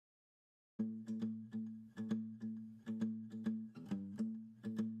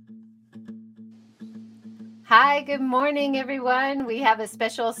Hi, good morning, everyone. We have a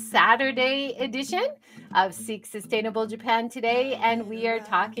special Saturday edition of Seek Sustainable Japan today, and we are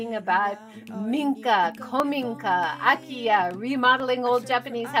talking about Minka, Kominka, Akiya, remodeling old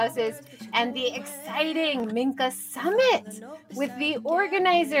Japanese houses, and the exciting Minka Summit with the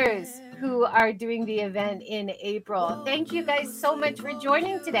organizers who are doing the event in April. Thank you guys so much for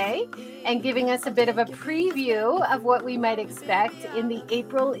joining today and giving us a bit of a preview of what we might expect in the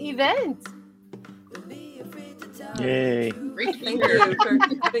April event. Yay. Great to be Thank here. you for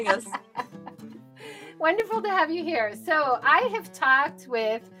having us. Wonderful to have you here. So, I have talked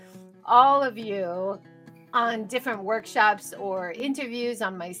with all of you on different workshops or interviews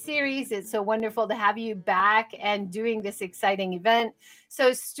on my series. It's so wonderful to have you back and doing this exciting event.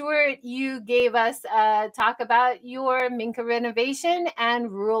 So, Stuart, you gave us a talk about your Minka renovation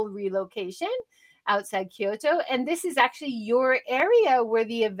and rural relocation outside Kyoto. And this is actually your area where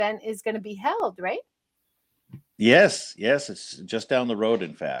the event is going to be held, right? Yes, it's just down the road,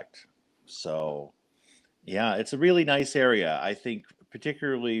 in fact. So, yeah, it's a really nice area. I think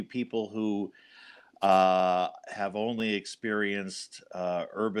particularly people who have only experienced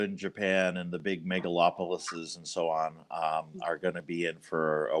urban Japan and the big megalopolises and so on are going to be in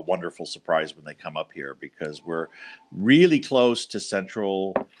for a wonderful surprise when they come up here because we're really close to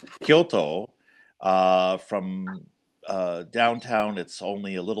central Kyoto. From downtown, it's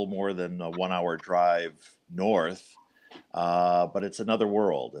only a little more than a 1 hour drive north. But it's another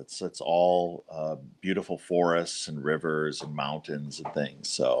world. It's all beautiful forests and rivers and mountains and things.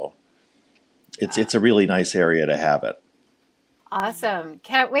 So it's a really nice area to have it. Awesome.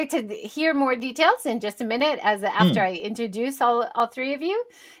 Can't wait to hear more details in just a minute after I introduce all three of you.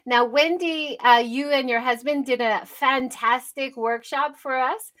 Now, Wendy, you and your husband did a fantastic workshop for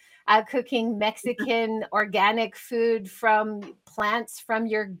us, cooking Mexican organic food from plants from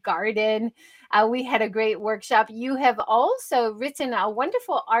your garden. We had a great workshop. You have also written a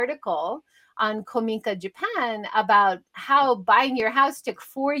wonderful article on Kominka Japan about how buying your house took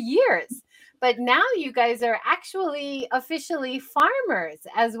 4 years. But now you guys are actually officially farmers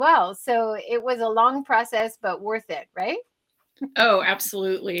as well. So it was a long process, but worth it, right? Oh,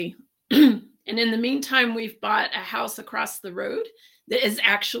 absolutely. And in the meantime, we've bought a house across the road that is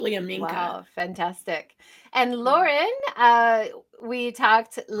actually a Minka. Wow, fantastic. And Lauren, we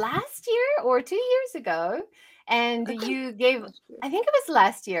talked last year or 2 years ago, and you gave, I think it was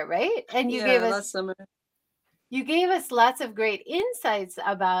last year, right? And you gave us last summer. You gave us lots of great insights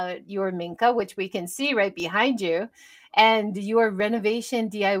about your Minka, which we can see right behind you, and your renovation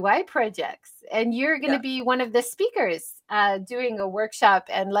DIY projects. And you're going to be one of the speakers doing a workshop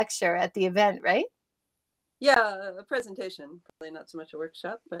and lecture at the event, right? Yeah, a presentation. Probably not so much a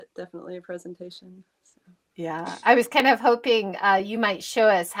workshop, but definitely a presentation. So. Yeah, I was kind of hoping you might show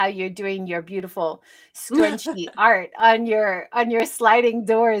us how you're doing your beautiful scrunchy art on your sliding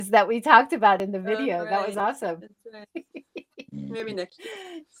doors that we talked about in the video. Right. That was awesome. That's right. Maybe next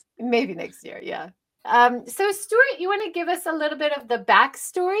year. Maybe next year, yeah. So Stuart, you want to give us a little bit of the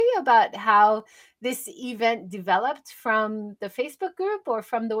backstory about how this event developed from the Facebook group or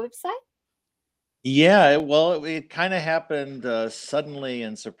from the website? Yeah, well, it kind of happened suddenly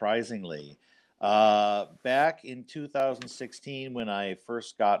and surprisingly. Back in 2016, when I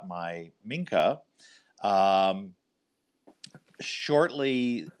first got my Minka,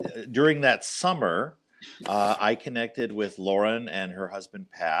 shortly during that summer, I connected with Lauren and her husband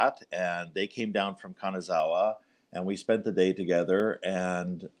Pat, and they came down from Kanazawa, and we spent the day together,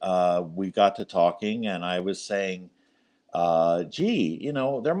 and we got to talking, and I was saying, gee,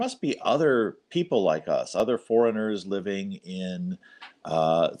 there must be other people like us, other foreigners living in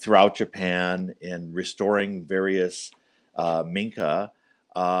throughout Japan in restoring various Minka.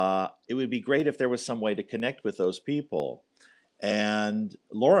 It would be great if there was some way to connect with those people. And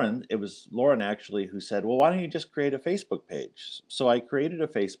it was Lauren actually who said, well, why don't you just create a Facebook page? So I created a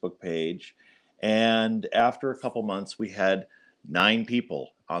Facebook page, and after a couple months, we had 9 people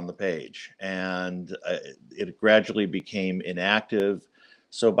on the page, and it gradually became inactive.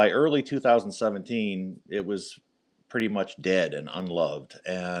 So by early 2017, it was pretty much dead and unloved.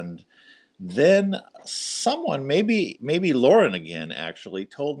 And then someone, maybe Lauren again, actually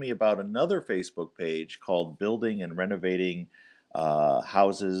told me about another Facebook page called Building and Renovating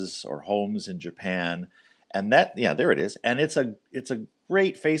Houses or Homes in Japan. And there it is. And it's a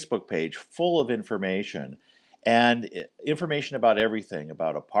great Facebook page full of information. And information about everything,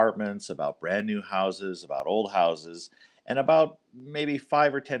 about apartments, about brand new houses, about old houses, and about maybe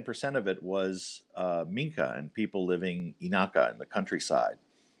 5 or 10% of it was Minka and people living inaka in the countryside.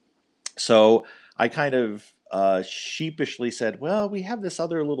 So I kind of sheepishly said, well, we have this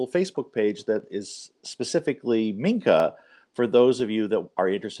other little Facebook page that is specifically Minka for those of you that are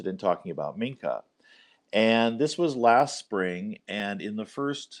interested in talking about Minka. And this was last spring. And in the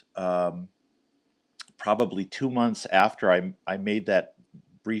first probably 2 months after I made that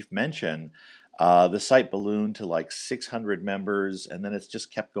brief mention, the site ballooned to like 600 members, and then it's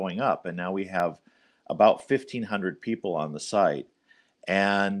just kept going up. And now we have about 1,500 people on the site.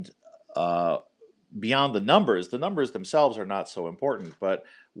 And beyond the numbers themselves are not so important, but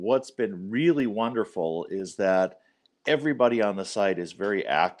what's been really wonderful is that everybody on the site is very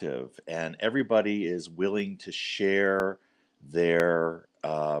active and everybody is willing to share their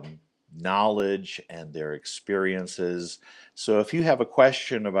knowledge and their experiences. So if you have a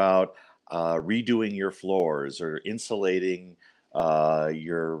question about redoing your floors or insulating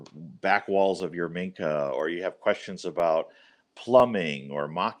your back walls of your Minka, or you have questions about plumbing or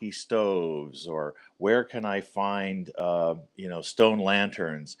Maki stoves, or where can I find stone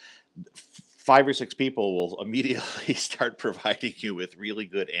lanterns, 5 or 6 people will immediately start providing you with really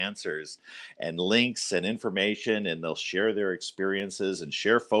good answers and links and information, and they'll share their experiences and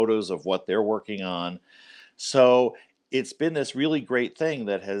share photos of what they're working on. So it's been this really great thing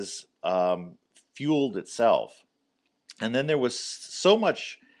that has fueled itself. And then there was so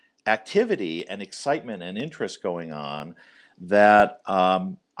much activity and excitement and interest going on that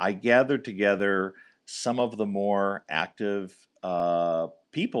I gathered together some of the more active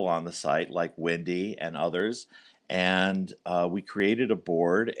people on the site, like Wendy and others, and we created a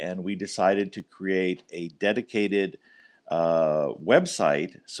board, and we decided to create a dedicated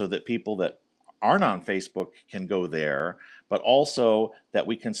website so that people that aren't on Facebook can go there, but also that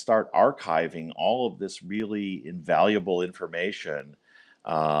we can start archiving all of this really invaluable information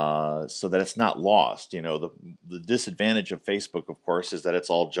so that it's not lost. The disadvantage of Facebook, of course, is that it's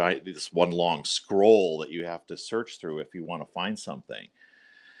all giant, this one long scroll that you have to search through if you want to find something.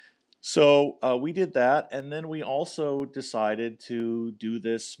 So we did that, and then we also decided to do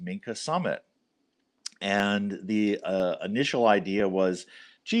this Minka Summit. And the initial idea was,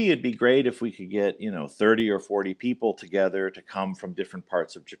 gee, it'd be great if we could get 30 or 40 people together to come from different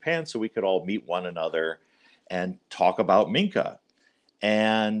parts of Japan so we could all meet one another and talk about Minka.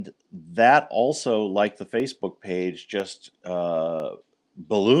 And that also, like the Facebook page, just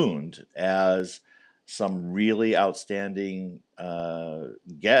ballooned as some really outstanding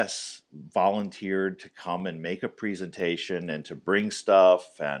guests volunteered to come and make a presentation and to bring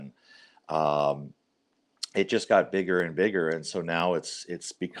stuff, and it just got bigger and bigger, and so now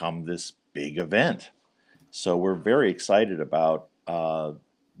it's become this big event. So we're very excited about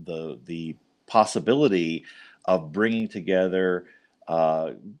the possibility of bringing together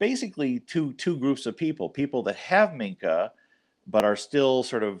basically two groups of people that have Minka but are still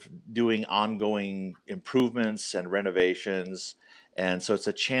sort of doing ongoing improvements and renovations. And so it's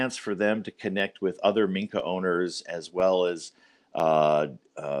a chance for them to connect with other Minka owners, as well as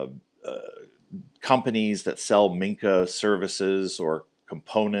companies that sell Minka services or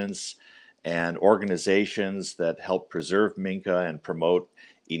components, and organizations that help preserve Minka and promote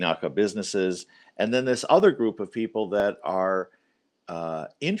Inaka businesses. And then this other group of people that are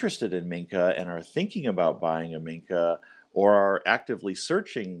interested in Minka and are thinking about buying a Minka, or are actively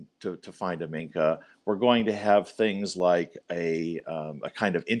searching to find a Minka. We're going to have things like a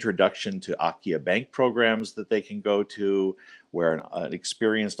kind of introduction to Akiya Bank programs that they can go to, where an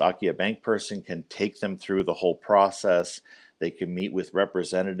experienced Akiya Bank person can take them through the whole process. They can meet with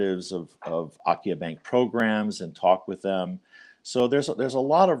representatives of Akiya Bank programs and talk with them. So there's a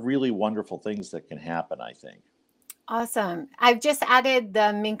lot of really wonderful things that can happen, I think. Awesome. I've just added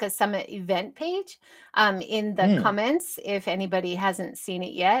the Minka Summit event page in the comments if anybody hasn't seen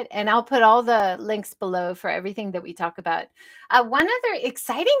it yet. And I'll put all the links below for everything that we talk about. One other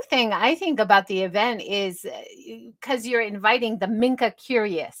exciting thing I think about the event is because you're inviting the Minka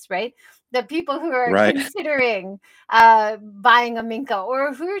curious, right? The people who are considering buying a Minka,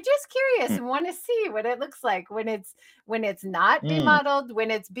 or who are just curious and want to see what it looks like when it's not remodeled, when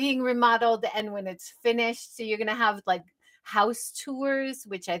it's being remodeled, and when it's finished. So you're going to have like house tours,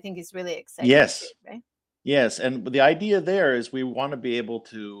 which I think is really exciting. Yes. Too, right? Yes. And the idea there is we want to be able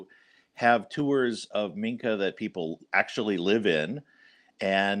to have tours of Minka that people actually live in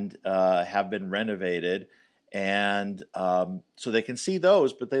and have been renovated. And so they can see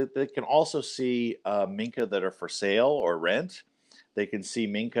those, but they can also see Minka that are for sale or rent. They can see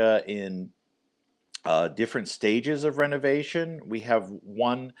Minka in different stages of renovation. We have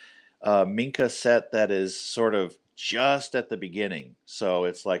one Minka set that is sort of just at the beginning. So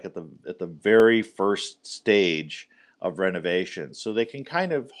it's like at the very first stage of renovation. So they can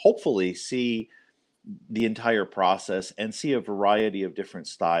kind of hopefully see the entire process and see a variety of different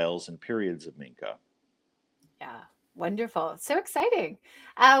styles and periods of Minka. Yeah, wonderful. So exciting.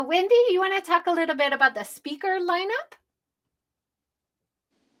 Wendy, you want to talk a little bit about the speaker lineup?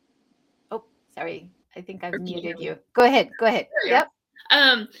 Oh, sorry. I think I've muted you. Go ahead. Go ahead. Yep.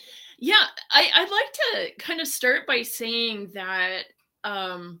 Yeah, I'd like to kind of start by saying that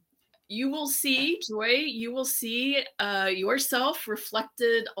you will see, Joy, you will see yourself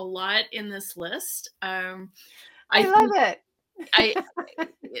reflected a lot in this list. I love it.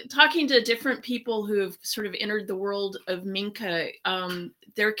 Talking to different people who have sort of entered the world of Minka,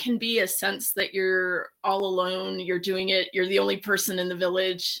 there can be a sense that you're all alone. You're doing it. You're the only person in the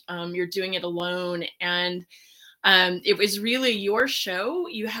village. You're doing it alone. And it was really your show.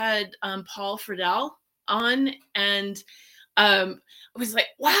 You had Paul Friedel on, and I was like,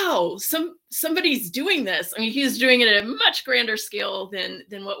 wow, somebody's doing this. I mean, he's doing it at a much grander scale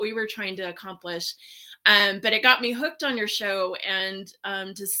than what we were trying to accomplish. But it got me hooked on your show, and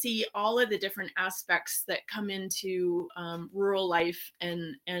to see all of the different aspects that come into rural life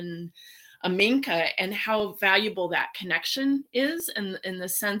and Minka, and how valuable that connection is, and in the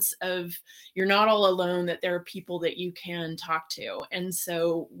sense of you're not all alone, that there are people that you can talk to. And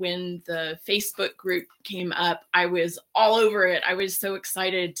so when the Facebook group came up, I was all over it. I was so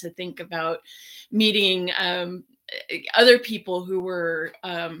excited to think about meeting other people who were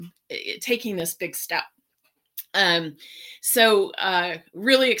taking this big step. So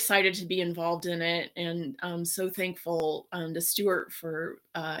really excited to be involved in it, and so thankful to Stuart for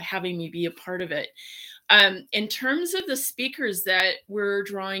having me be a part of it. In terms of the speakers that we're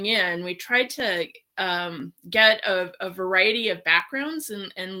drawing in, we tried to get a variety of backgrounds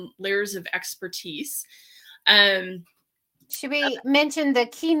and layers of expertise. Should we mention the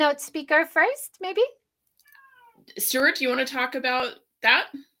keynote speaker first, maybe? Stuart, do you want to talk about that?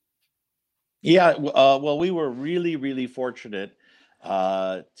 Yeah, well, we were really, really fortunate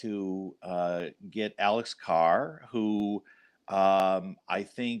to get Alex Carr, who I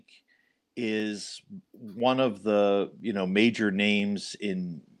think is one of the major names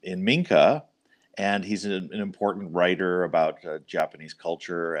in Minka, and he's an important writer about Japanese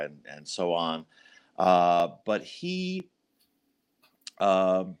culture and so on. But he,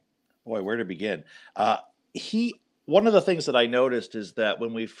 boy, where to begin? One of the things that I noticed is that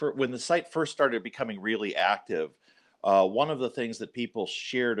when the site first started becoming really active, one of the things that people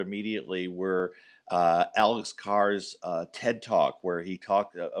shared immediately were Alex Carr's TED Talk, where he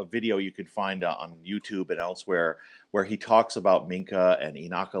talked a video you could find on YouTube and elsewhere, where he talks about Minka and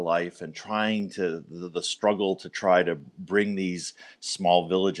Inaka life and trying to the struggle to try to bring these small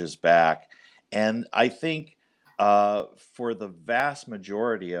villages back. And I think for the vast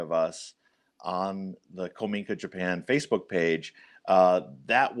majority of us on the Kominka Japan Facebook page,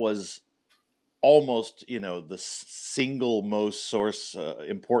 that was almost, the single most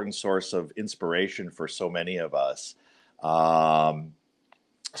important source of inspiration for so many of us.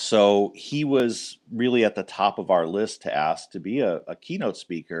 So he was really at the top of our list to ask to be a keynote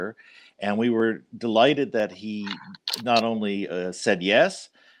speaker. And we were delighted that he not only said yes,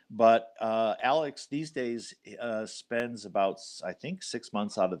 but Alex these days spends about, I think, 6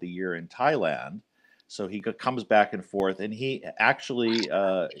 months out of the year in Thailand. So he comes back and forth, and he actually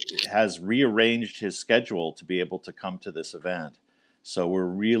has rearranged his schedule to be able to come to this event. So we're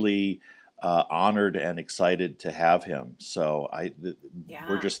really honored and excited to have him. So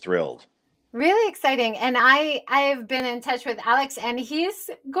we're just thrilled. Really exciting. And I've been in touch with Alex, and he's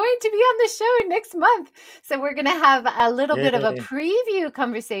going to be on the show next month. So we're going to have a little bit of a preview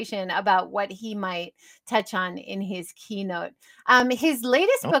conversation about what he might touch on in his keynote. His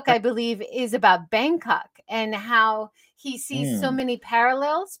latest book, I believe, is about Bangkok and how he sees so many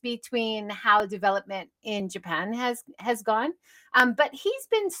parallels between how development in Japan has gone. But he's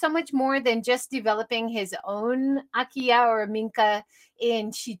been so much more than just developing his own Akiya or Minka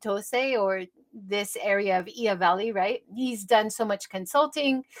in Chitose or this area of Ia Valley, right? He's done so much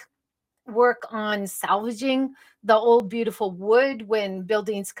consulting work on salvaging the old beautiful wood when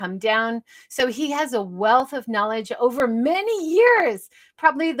buildings come down. So he has a wealth of knowledge over many years,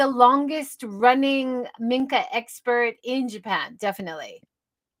 probably the longest running Minka expert in Japan, definitely.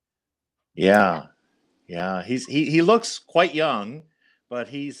 Yeah. He looks quite young, but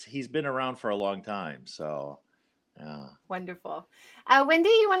he's been around for a long time. So yeah. Wonderful. Wendy,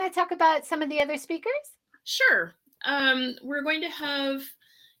 you want to talk about some of the other speakers? Sure. We're going to have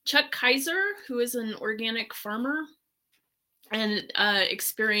Chuck Kaiser, who is an organic farmer and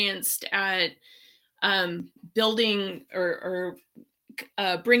experienced at building or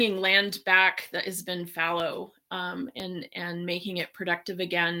bringing land back that has been fallow and making it productive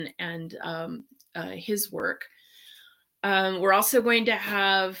again, and his work. We're also going to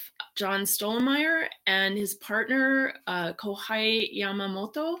have John Stollmeyer and his partner, Kohai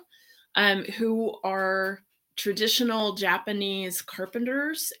Yamamoto, who are traditional Japanese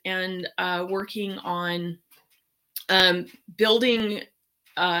carpenters and working on building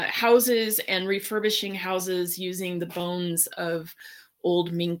houses and refurbishing houses using the bones of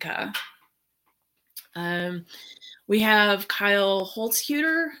old Minka. We have Kyle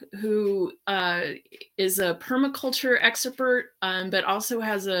Holzhuter, who is a permaculture expert, but also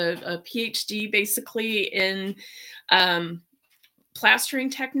has a PhD basically in plastering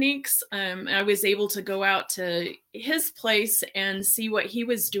techniques. I was able to go out to his place and see what he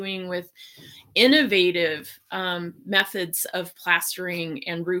was doing with innovative methods of plastering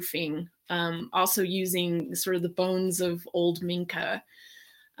and roofing, also using sort of the bones of old Minka.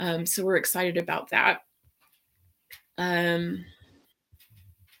 So we're excited about that.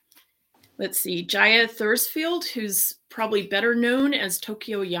 Let's see, Jaya Thursfield, who's probably better known as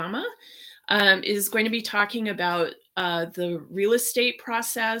Tokyo Yama, is going to be talking about the real estate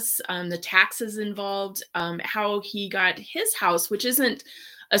process, the taxes involved, how he got his house, which isn't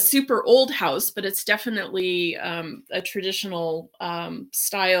a super old house, but it's definitely a traditional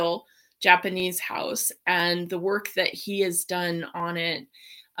style Japanese house, and the work that he has done on it,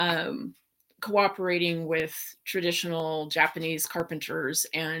 cooperating with traditional Japanese carpenters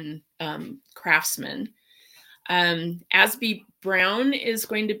and craftsmen. Asby Brown is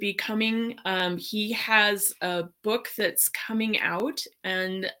going to be coming. He has a book that's coming out,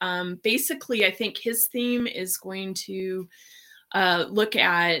 and basically I think his theme is going to look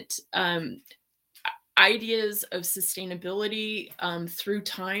at ideas of sustainability through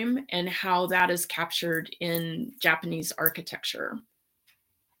time and how that is captured in Japanese architecture.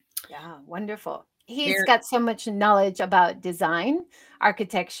 Yeah, wonderful. He's got so much knowledge about design,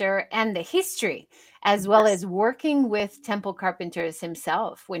 architecture, and the history, as well as working with temple carpenters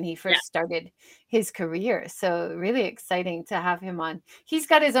himself when he first started his career. So really exciting to have him on. He's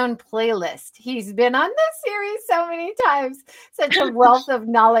got his own playlist. He's been on this series so many times. Such a wealth of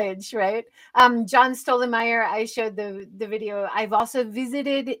knowledge, right? John Stollmeyer, I showed the video. I've also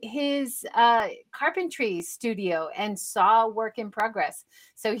visited his carpentry studio and saw work in progress.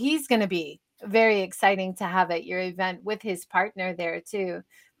 So he's going to be very exciting to have at your event with his partner there too.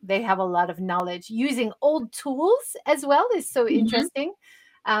 They have a lot of knowledge. Using old tools as well is so interesting.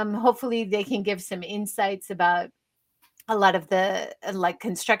 Hopefully they can give some insights about a lot of the like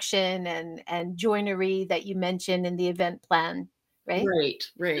construction and joinery that you mentioned in the event plan. Right.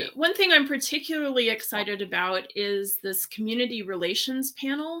 One thing I'm particularly excited about is this community relations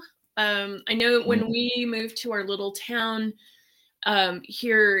panel. I know when we moved to our little town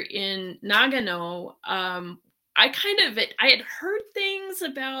here in Nagano, I had heard things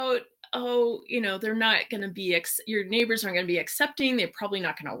about, they're not going to be, your neighbors aren't going to be accepting. They're probably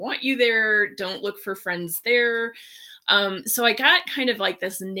not going to want you there. Don't look for friends there. So I got kind of like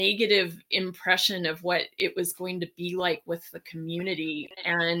this negative impression of what it was going to be like with the community,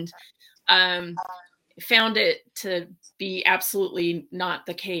 and found it to be absolutely not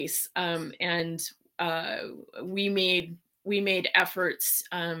the case. And we made efforts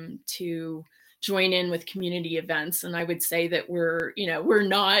to join in with community events, and I would say that we're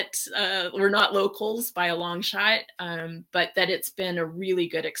not locals by a long shot, but that it's been a really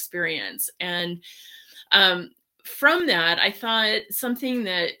good experience. And from that, I thought something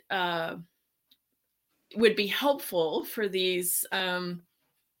that would be helpful for these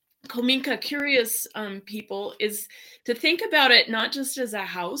Kominka curious people is to think about it not just as a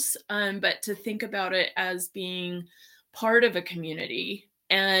house, but to think about it as being part of a community.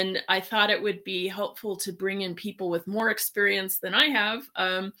 And I thought it would be helpful to bring in people with more experience than I have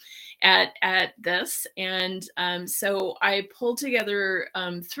at this. And so I pulled together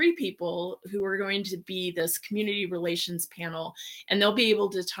 3 people who are going to be this community relations panel, and they'll be able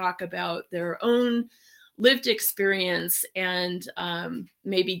to talk about their own lived experience and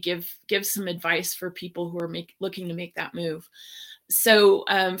maybe give some advice for people who are looking to make that move. So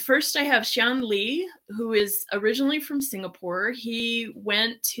first I have Xian Li, who is originally from Singapore. He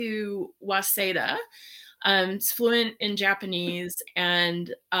went to Waseda, is fluent in Japanese,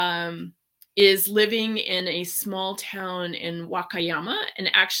 and is living in a small town in Wakayama,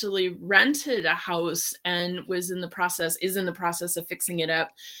 and actually rented a house and is in the process of fixing it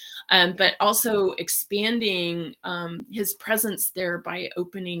up. But also expanding his presence there by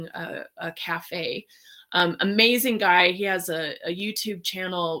opening a cafe. Amazing guy. He has a YouTube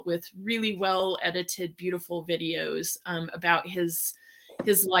channel with really well edited, beautiful videos about his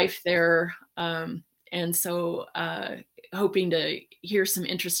life there. And so hoping to hear some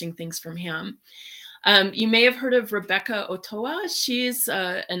interesting things from him. You may have heard of Rebecca Otoa. She's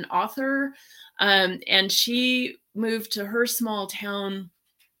an author, and she moved to her small town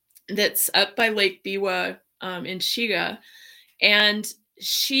that's up by Lake Biwa in Shiga. And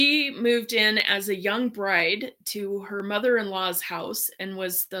she moved in as a young bride to her mother-in-law's house and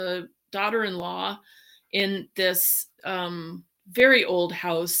was the daughter-in-law in this very old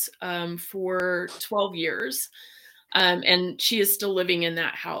house for 12 years. And she is still living in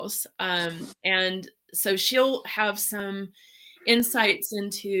that house. And so she'll have some insights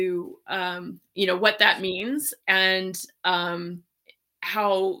into, what that means, and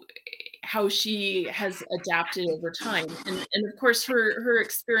how she has adapted over time. And of course, her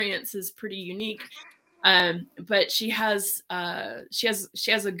experience is pretty unique. But she has a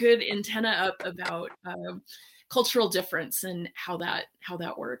good antenna up about cultural difference and how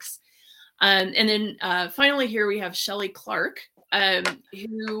that works. And then finally here we have Shelley Clark,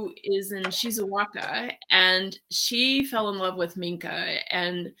 who is in Shizuoka, and she fell in love with Minka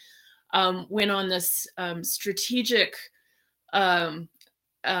and went on this strategic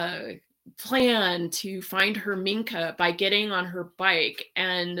plan to find her Minka by getting on her bike.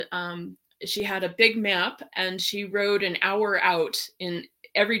 And she had a big map, and she rode an hour out in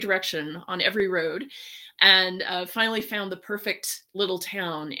every direction on every road, and finally found the perfect little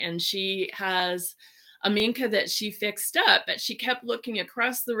town. And she has a Minka that she fixed up, but she kept looking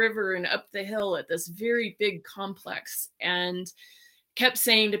across the river and up the hill at this very big complex, and kept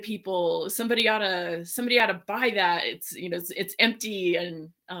saying to people, somebody ought to buy that. It's empty, and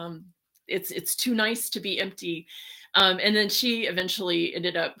it's too nice to be empty. And then she eventually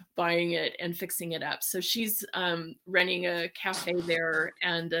ended up buying it and fixing it up. So she's renting a cafe there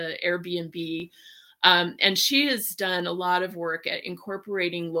and an Airbnb. And she has done a lot of work at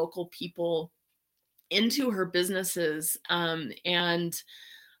incorporating local people into her businesses, and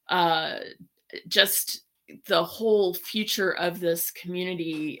just the whole future of this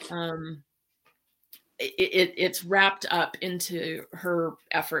community. It's wrapped up into her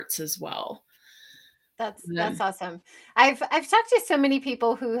efforts as well. That's awesome. I've talked to so many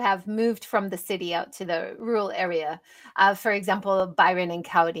people who have moved from the city out to the rural area. For example, Byron and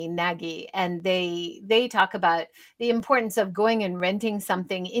Cowdy, Nagy, and they talk about the importance of going and renting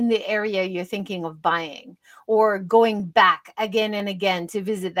something in the area you're thinking of buying, or going back again and again to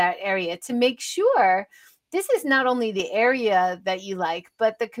visit that area to make sure this is not only the area that you like,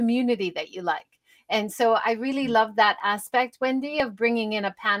 but the community that you like. And so I really love that aspect, Wendy, of bringing in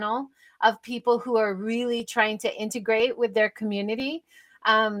a panel of people who are really trying to integrate with their community.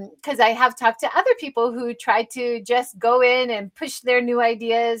 Because I have talked to other people who tried to just go in and push their new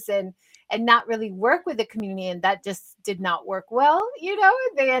ideas and not really work with the community, and that just did not work well.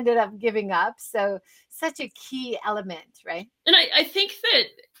 They ended up giving up. So such a key element, right? And I think that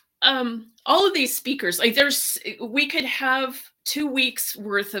all of these speakers, we could have 2 weeks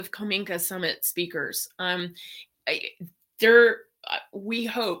worth of Kominka Summit speakers. We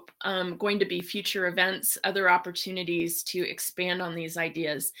hope going to be future events, other opportunities to expand on these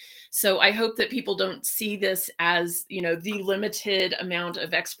ideas. So I hope that people don't see this as, the limited amount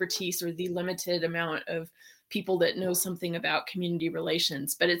of expertise or the limited amount of people that know something about community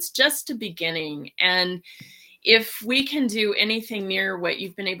relations, but it's just a beginning. And if we can do anything near what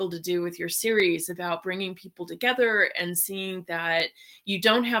you've been able to do with your series about bringing people together and seeing that you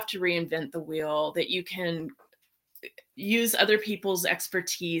don't have to reinvent the wheel, that you can use other people's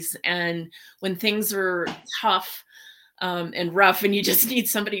expertise, and when things are tough and rough and you just need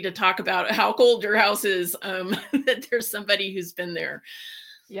somebody to talk about how cold your house is, that there's somebody who's been there.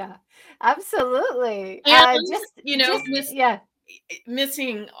 Yeah, absolutely. And yeah.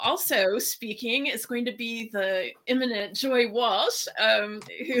 Missing also speaking is going to be the imminent Joy Walsh,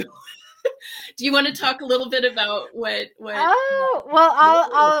 who do you want to talk a little bit about what Oh, well,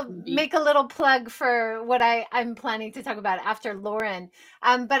 I'll make a little plug for what I'm planning to talk about after Lauren.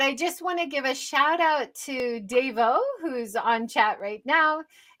 But I just want to give a shout out to Davo, who's on chat right now.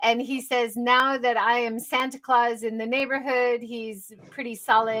 And he says, now that I am Santa Claus in the neighborhood, he's pretty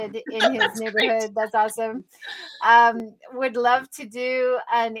solid in his neighborhood. Great. That's awesome. Would love to do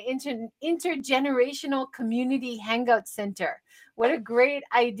an intergenerational community hangout center. What a great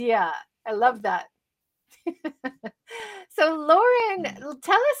idea. I love that. So Lauren,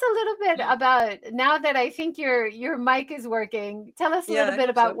 tell us a little bit about, now that I think your mic is working, tell us a little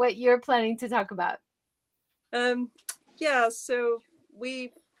bit about what you're planning to talk about. So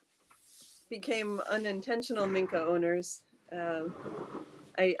we became unintentional Minka owners.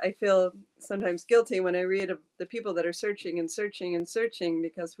 I feel sometimes guilty when I read of the people that are searching and searching and searching,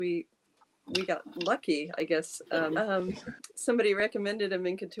 because we we got lucky, I guess. Somebody recommended a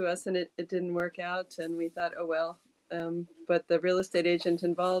Minka to us, and it didn't work out, and we thought, oh well. But the real estate agent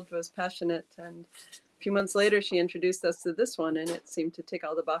involved was passionate, and a few months later, she introduced us to this one, and it seemed to tick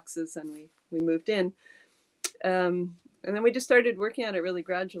all the boxes, and we moved in. And then we just started working on it really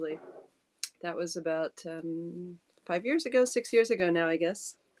gradually. That was about 6 years ago now, I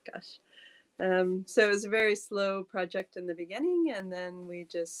guess. Gosh. So it was a very slow project in the beginning, and then we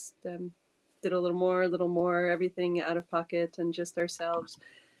just did a little more, everything out of pocket and just ourselves.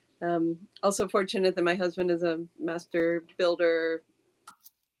 Also fortunate that my husband is a master builder,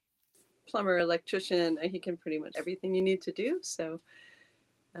 plumber, electrician. He can pretty much everything you need to do. So,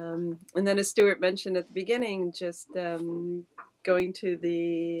 and then as Stuart mentioned at the beginning, just going to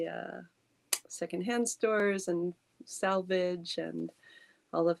the secondhand stores and salvage and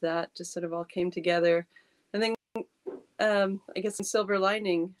all of that just sort of all came together. And then I guess the silver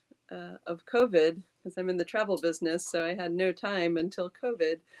lining of COVID, because I'm in the travel business, so I had no time until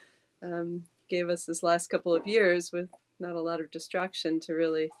COVID gave us this last couple of years with not a lot of distraction to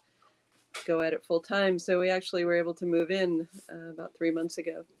really go at it full time. So we actually were able to move in about 3 months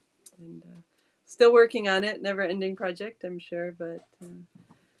ago, and still working on it. Never ending project, I'm sure, but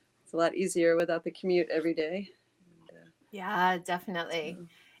it's a lot easier without the commute every day. Yeah, definitely. So,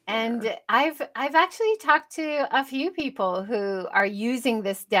 And yeah. I've actually talked to a few people who are using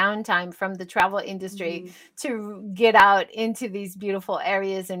this downtime from the travel industry to get out into these beautiful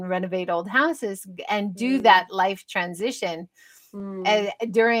areas and renovate old houses and do that life transition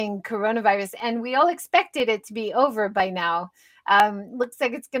during coronavirus. And we all expected it to be over by now. Looks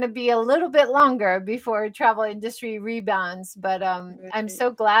like it's going to be a little bit longer before travel industry rebounds, but I'm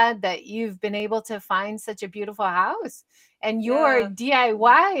so glad that you've been able to find such a beautiful house, and your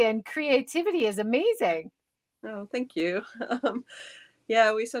DIY and creativity is amazing. Oh, thank you.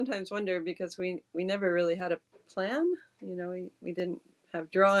 Yeah, we sometimes wonder because we never really had a plan. You know, we didn't have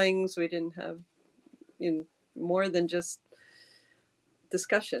drawings. We didn't have more than just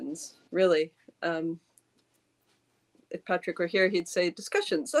discussions, really. If Patrick were here, he'd say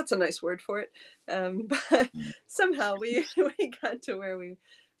discussions. That's a nice word for it. But somehow we got to where we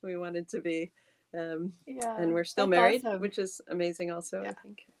wanted to be. And we're still married, awesome. Which is amazing also, I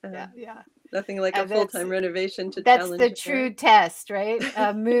think. Nothing like a full-time renovation to challenge. That's the true test, right?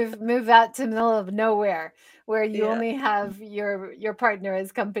 Move out to the middle of nowhere where you only have your partner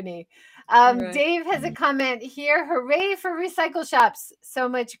as company. Right. Dave has a comment here. Hooray for recycle shops. So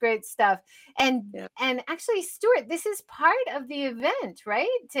much great stuff. And actually, Stuart, this is part of the event, right?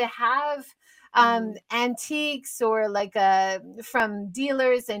 To have antiques or like from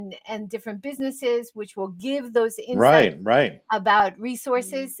dealers and different businesses, which will give those insights about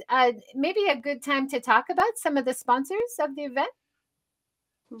resources. Maybe a good time to talk about some of the sponsors of the event.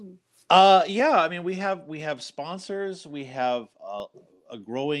 I mean, we have sponsors. We have a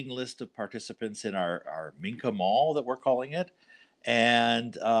growing list of participants in our Minka Mall that we're calling it,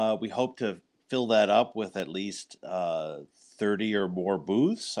 and we hope to fill that up with at least 30 or more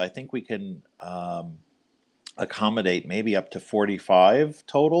booths. I think we can accommodate maybe up to 45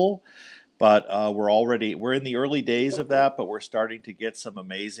 total, but we're in the early days of that, but we're starting to get some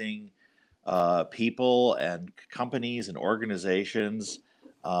amazing people and companies and organizations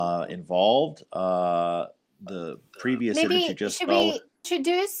involved. The previous image you just should saw. We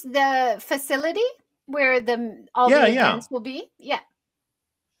introduce the facility where all the events will be? Yeah.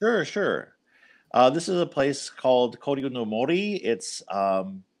 Sure. This is a place called Koryu no Mori. It's, I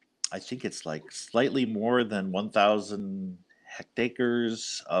think it's like slightly more than 1,000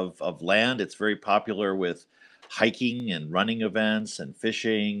 hectares of land. It's very popular with hiking and running events and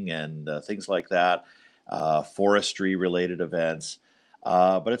fishing and things like that, forestry related events.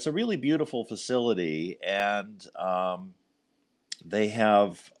 But it's a really beautiful facility, and they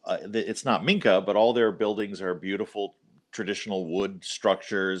have, it's not Minka, but all their buildings are beautiful traditional wood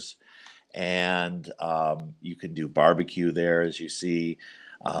structures. And you can do barbecue there, as you see.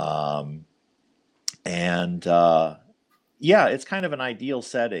 It's kind of an ideal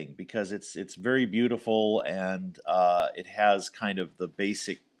setting because it's very beautiful, and it has kind of the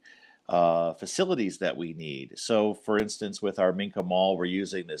basic facilities that we need. So, for instance, with our Minka Mall, we're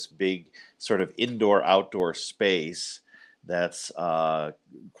using this big sort of indoor-outdoor space that's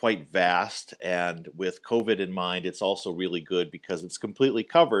quite vast, and with COVID in mind, it's also really good because it's completely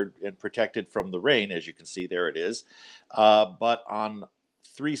covered and protected from the rain. As you can see, there it is. But on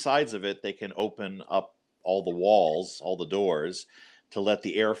 3 sides of it, they can open up all the walls, all the doors, to let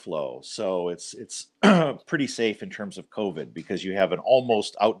the air flow. So it's pretty safe in terms of COVID because you have an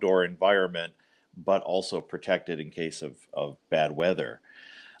almost outdoor environment, but also protected in case of bad weather.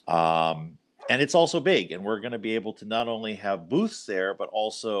 And it's also big, and we're going to be able to not only have booths there, but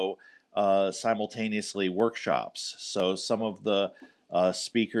also simultaneously workshops. So some of the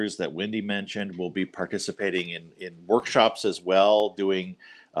speakers that Wendy mentioned will be participating in workshops as well, doing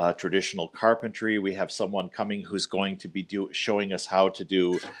traditional carpentry. We have someone coming who's going to be showing us how to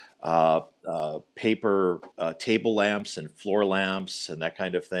do paper table lamps and floor lamps and that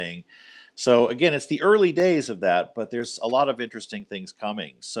kind of thing. So again, it's the early days of that, but there's a lot of interesting things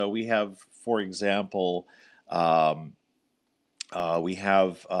coming. So we have, for example, we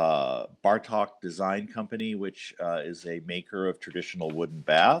have Bartok Design Company, which is a maker of traditional wooden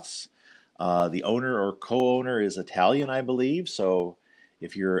baths. The owner or co-owner is Italian, I believe. So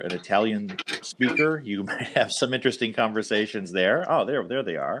if you're an Italian speaker, you might have some interesting conversations there. Oh, there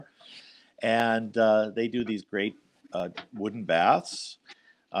they are. And they do these great wooden baths.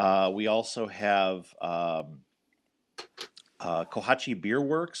 We also have Kohachi Beer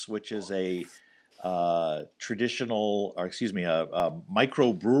Works, which is a traditional, or excuse me, a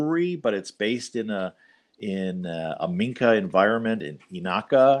microbrewery, but it's based in a Minka environment in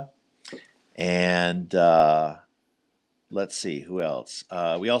Inaka. And let's see, who else?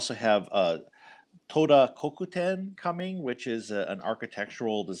 We also have Toda Kokuten coming, which is an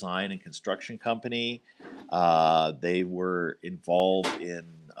architectural design and construction company. They were involved in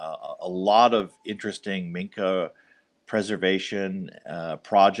a lot of interesting Minka preservation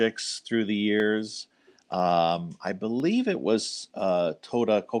projects through the years. I believe it was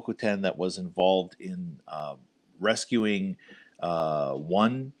Toda Kokuten that was involved in rescuing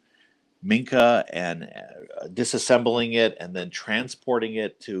one Minka and disassembling it and then transporting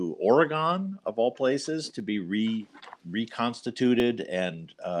it to Oregon, of all places, to be reconstituted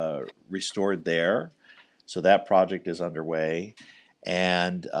and restored there. So that project is underway.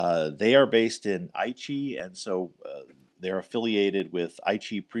 And they are based in Aichi, and so they're affiliated with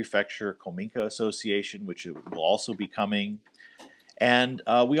Aichi Prefecture Kominka Association, which will also be coming. And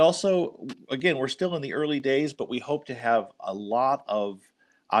we also, again, we're still in the early days, but we hope to have a lot of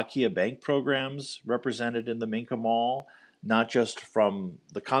Akiya Bank programs represented in the Minka Mall, not just from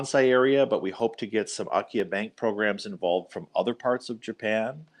the Kansai area, but we hope to get some Akiya Bank programs involved from other parts of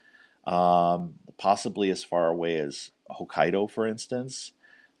Japan, possibly as far away as Hokkaido, for instance.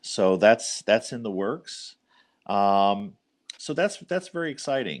 So that's in the works. So that's very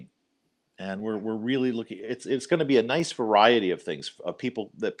exciting, and we're really looking. It's going to be a nice variety of things,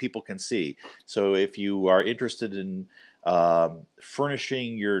 people can see. So if you are interested in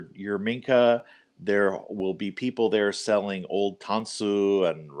furnishing your Minka, there will be people there selling old tansu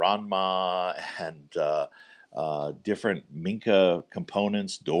and ranma and different Minka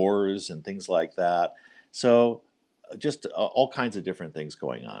components, doors, and things like that. So just all kinds of different things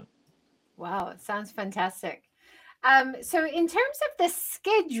going on. Wow, it sounds fantastic. So in terms of the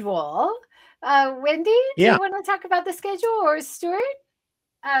schedule, Wendy, do you want to talk about the schedule, or Stuart?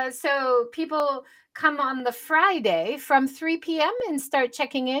 So people come on the Friday from 3 p.m. and start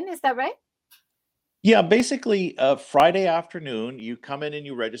checking in. Is that right? Yeah, basically Friday afternoon, you come in and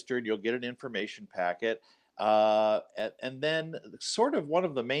you register, and you'll get an information packet. And then sort of one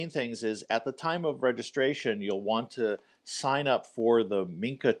of the main things is at the time of registration, you'll want to sign up for the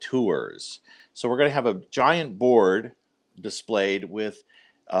Minka tours. So we're going to have a giant board displayed with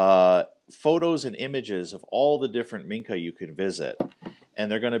photos and images of all the different Minka you can visit. And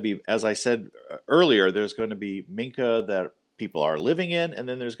they're going to be, as I said earlier, there's going to be Minka that people are living in, and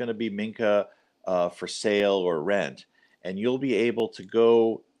then there's going to be Minka for sale or rent. And you'll be able to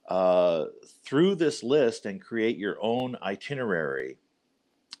go through this list and create your own itinerary.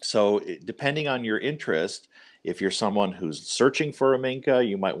 So depending on your interest, if you're someone who's searching for a Minka,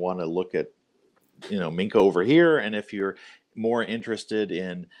 you might want to look at, Minka over here. And if you're more interested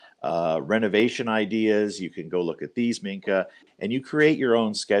in renovation ideas, you can go look at these Minka, and you create your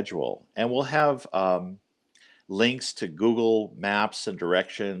own schedule. And we'll have links to Google Maps and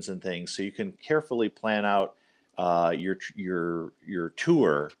directions and things, so you can carefully plan out your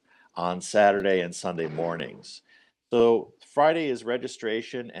tour on Saturday and Sunday mornings. So Friday is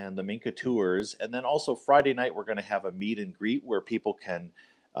registration and the Minka tours, and then also Friday night we're going to have a meet and greet where people can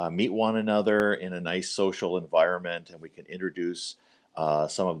meet one another in a nice social environment, and we can introduce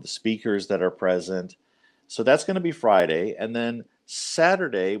some of the speakers that are present. So that's going to be Friday, and then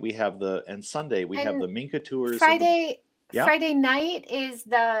Saturday we have Sunday we have the Minka tours. Friday night is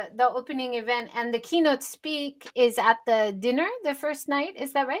the opening event, and the keynote speak is at the dinner the first night.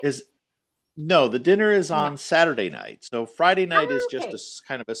 Is that right? No, the dinner is on Saturday night. So Friday night is just a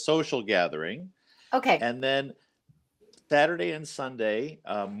kind of a social gathering. Okay. And then Saturday and Sunday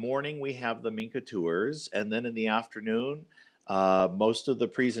morning we have the Minka tours, and then in the afternoon Most of the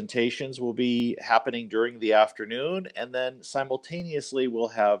presentations will be happening during the afternoon, and then simultaneously we'll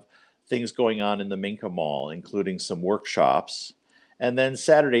have things going on in the Minka Mall, including some workshops. And then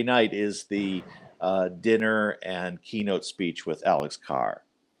Saturday night is the dinner and keynote speech with Alex Carr.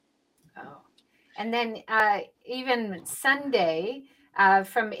 Oh. And then even Sunday,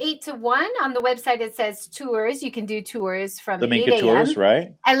 from 8 to 1 on the website, it says tours. You can do tours from The 8 Minka a.m. tours,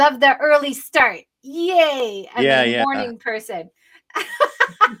 right? I love the early start. Yay. I'm Yeah, a yeah. morning person.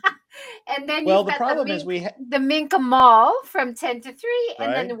 And then Well, you've the got problem is the Minka Mall from 10 to 3,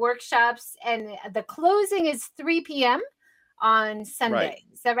 and then right, the workshops, and the closing is 3 p.m. on Sunday. right,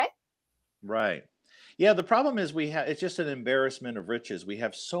 Is that right? right. Yeah, the problem is it's just an embarrassment of riches. We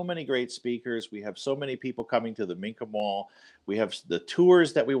have so many great speakers. We have so many people coming to the Minka Mall. We have the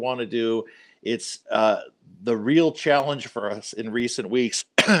tours that we want to do. It's the real challenge for us in recent weeks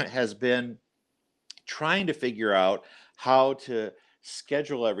has been trying to figure out how to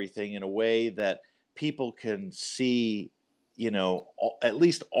schedule everything in a way that people can see, at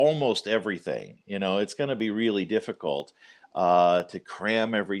least almost everything. It's going to be really difficult to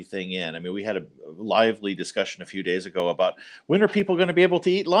cram everything in. I mean, we had a lively discussion a few days ago about when are people going to be able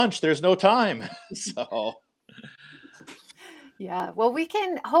to eat lunch? There's no time. So. Yeah, well,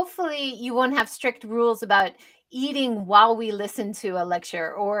 hopefully you won't have strict rules about eating while we listen to a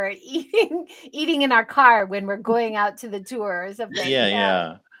lecture, or eating in our car when we're going out to the tour or something.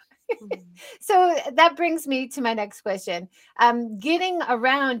 Yeah. So that brings me to my next question. Getting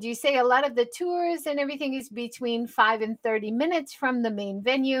around, you say a lot of the tours and everything is between 5 and 30 minutes from the main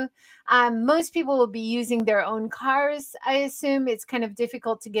venue. Most people will be using their own cars. I assume it's kind of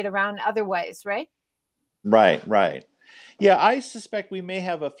difficult to get around otherwise, right? Right. Yeah, I suspect we may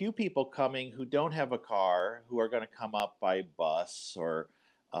have a few people coming who don't have a car, who are going to come up by bus or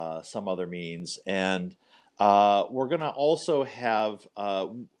some other means. And we're going to also have,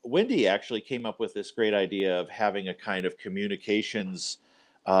 Wendy actually came up with this great idea of having a kind of communications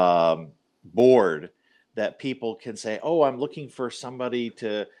board that people can say, oh, I'm looking for somebody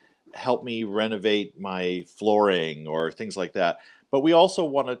to help me renovate my flooring or things like that. But we also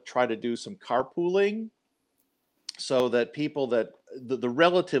want to try to do some carpooling, so that people that the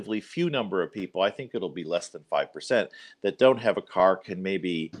relatively few number of people, I think it'll be less than 5%, that don't have a car can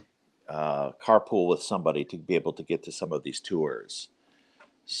maybe carpool with somebody to be able to get to some of these tours.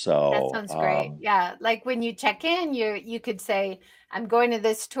 So that sounds great. Yeah, like when you check in, you could say, I'm going to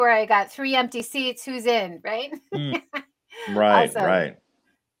this tour. I got 3 empty seats. Who's in? Right? Right, Awesome. right.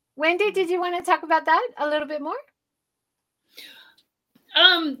 Wendy, did you want to talk about that a little bit more?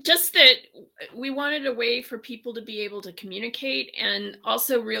 Just that we wanted a way for people to be able to communicate, and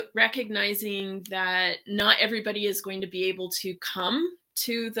also recognizing that not everybody is going to be able to come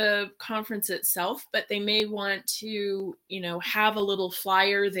to the conference itself, but they may want to, have a little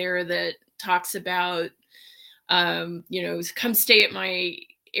flyer there that talks about, come stay at my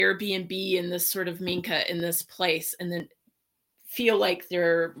Airbnb in this sort of Minka in this place, and then feel like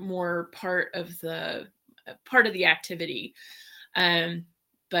they're more part of the activity.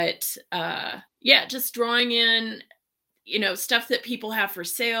 But just drawing in, stuff that people have for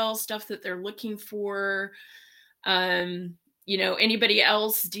sale, stuff that they're looking for, anybody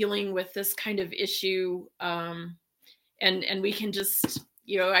else dealing with this kind of issue. And we can just,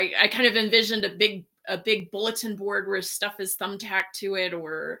 I kind of envisioned a big bulletin board where stuff is thumbtacked to it,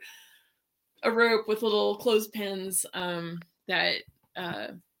 or a rope with little clothespins, that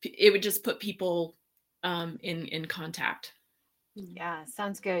it would just put people in contact. Yeah,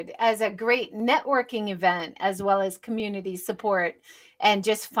 sounds good. As a great networking event, as well as community support and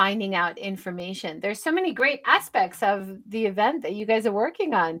just finding out information. There's so many great aspects of the event that you guys are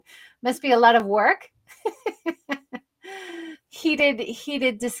working on. Must be a lot of work.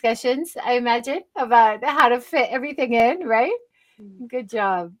 Heated discussions, I imagine, about how to fit everything in, right? Good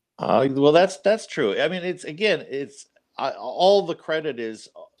job. Well, that's true. I mean, all the credit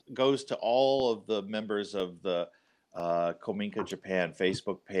goes to all of the members of the Kominka Japan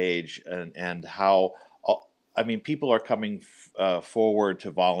Facebook page, and how people are coming forward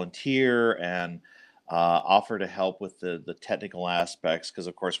to volunteer and offer to help with the technical aspects, because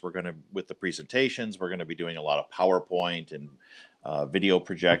of course with the presentations we're going to be doing a lot of PowerPoint and video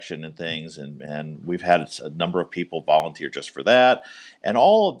projection and things, and we've had a number of people volunteer just for that, and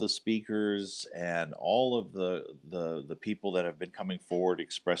all of the speakers and all of the people that have been coming forward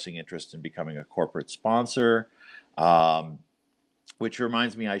expressing interest in becoming a corporate sponsor. Which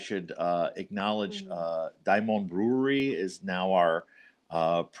reminds me, I should acknowledge Daimon Brewery is now our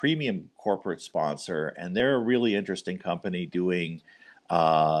premium corporate sponsor, and they're a really interesting company doing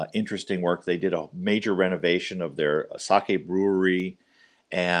interesting work. They did a major renovation of their sake brewery,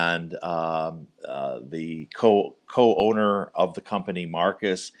 and the co-owner of the company,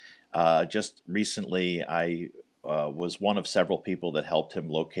 Marcus, just recently, I was one of several people that helped him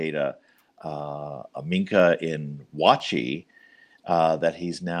locate a Minka in Huachi that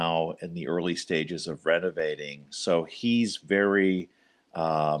he's now in the early stages of renovating. So he's very,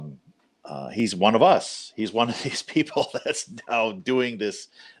 he's one of us. He's one of these people that's now doing this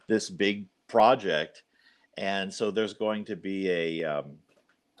big project, and so there's going to be a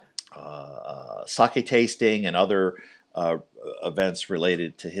sake tasting and other events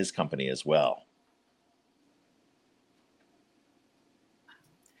related to his company as well.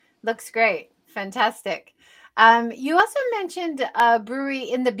 Looks great. Fantastic. You also mentioned a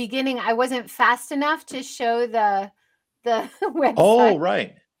brewery in the beginning. I wasn't fast enough to show the website. Oh,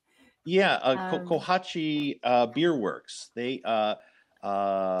 right. Yeah, Um, Kohachi Beer Works. They are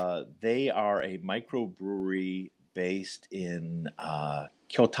a microbrewery based in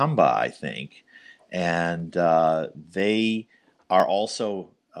Kyotamba, I think, and they are also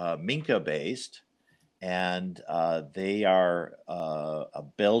Minka based, and they are a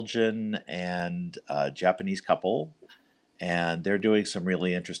Belgian and Japanese couple, and they're doing some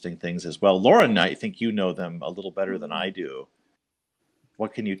really interesting things as well. Lauren, I think you know them a little better than I do.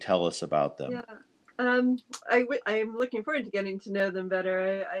 What can you tell us about them? Yeah. I'm looking forward to getting to know them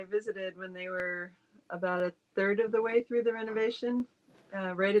better. I visited when they were about a third of the way through the renovation,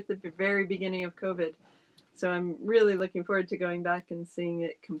 right at the very beginning of COVID. So I'm really looking forward to going back and seeing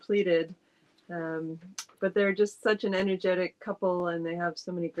it completed. But they're just such an energetic couple, and they have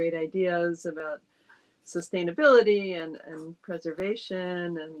so many great ideas about sustainability and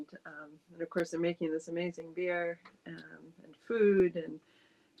preservation, and of course they're making this amazing beer and food, and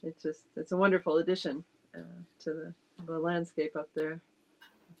it's a wonderful addition to the landscape up there.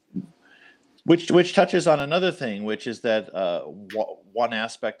 Which touches on another thing, which is that one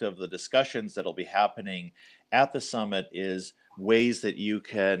aspect of the discussions that'll be happening at the summit is ways that you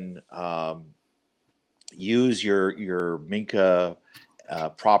can use your Minka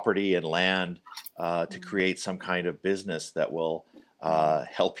property and land to create some kind of business that will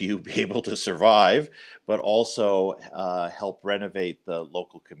help you be able to survive, but also help renovate the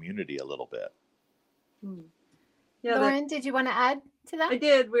local community a little bit. Yeah, Lauren, did you want to add to that? I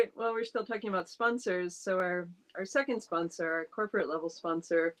did. We're still talking about sponsors. So our second sponsor, our corporate level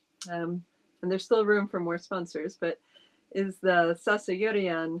sponsor, and there's still room for more sponsors, but is the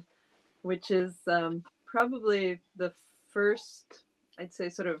Sasayorian, which is probably the first, I'd say,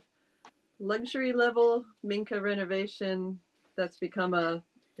 sort of luxury level Minka renovation that's become a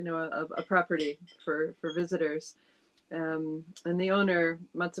property for visitors. And the owner,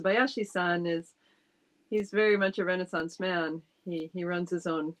 Matsubayashi-san, he's very much a Renaissance man. He runs his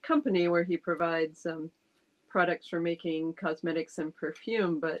own company where he provides products for making cosmetics and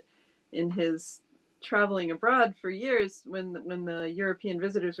perfume. But in his traveling abroad for years, when the European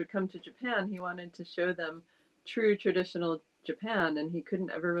visitors would come to Japan, he wanted to show them true traditional Japan, and he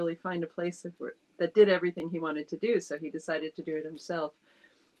couldn't ever really find a place that did everything he wanted to do. So he decided to do it himself.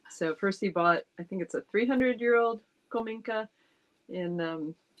 So first he bought, I think it's a 300-year-old Kominka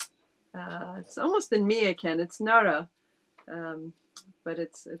in it's almost in Mie Ken. It's Nara, but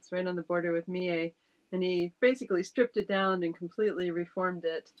it's right on the border with Mie. And he basically stripped it down and completely reformed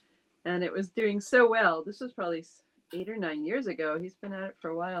it. And it was doing so well. This was probably 8 or 9 years ago. He's been at it for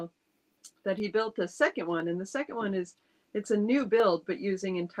a while. That he built a second one. And the second one it's a new build, but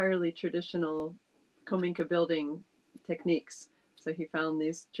using entirely traditional Kominka building techniques. So he found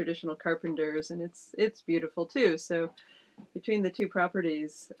these traditional carpenters, and it's beautiful too. So between the two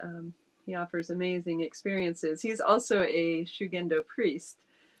properties, he offers amazing experiences. He's also a Shugendo priest.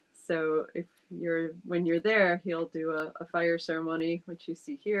 So when you're there, he'll do a fire ceremony, which you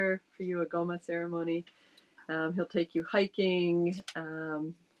see here for you, a Goma ceremony. He'll take you hiking.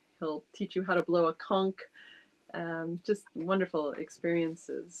 He'll teach you how to blow a conch. Just wonderful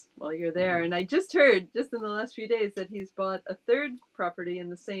experiences while you're there. And I just heard just in the last few days that he's bought a third property in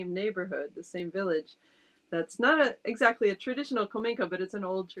the same neighborhood, the same village. That's not exactly a traditional Kominka, but it's an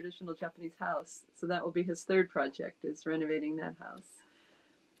old traditional Japanese house. So that will be his third project, is renovating that house.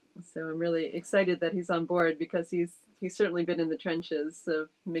 So I'm really excited that he's on board, because he's certainly been in the trenches of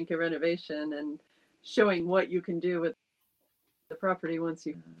Minka renovation and showing what you can do with the property once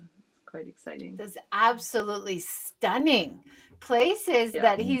you quite exciting. This absolutely stunning places Yeah.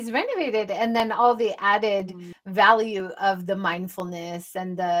 that he's renovated, and then all the added value of the mindfulness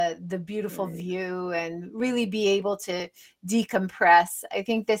and the beautiful Right. view, and really be able to decompress. I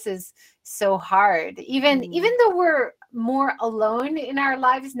think this is so hard, even though we're more alone in our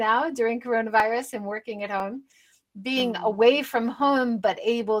lives now during coronavirus and working at home, being away from home but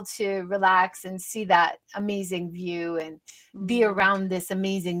able to relax and see that amazing view and be around this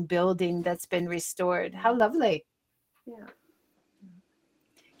amazing building that's been restored. How lovely. Yeah.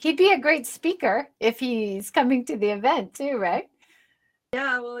 He'd be a great speaker if he's coming to the event too, right?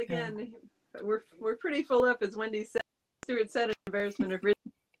 Yeah, well, again, we're pretty full up, as Wendy said. Stuart said, an embarrassment of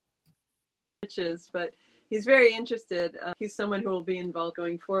riches, but he's very interested. He's someone who will be involved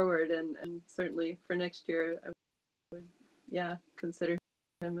going forward, and certainly for next year, I would, consider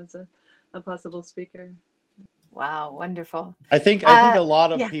him as a possible speaker. Wow, wonderful. I think a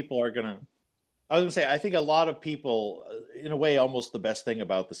lot of yeah. people are gonna. I was gonna say, I think a lot of people, in a way, almost the best thing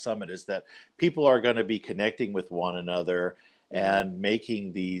about the summit is that people are going to be connecting with one another and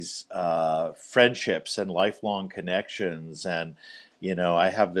making these friendships and lifelong connections. And I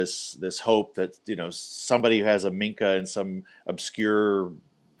have this hope that somebody who has a Minka in some obscure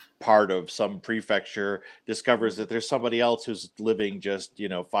part of some prefecture discovers that there's somebody else who's living just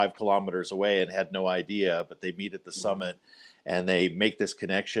 5 kilometers away and had no idea, but they meet at the summit and they make this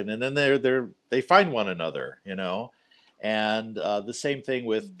connection, and then they find one another, and the same thing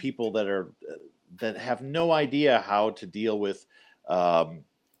with people that have no idea how to deal with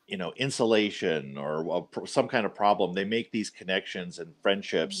insulation or some kind of problem. They make these connections and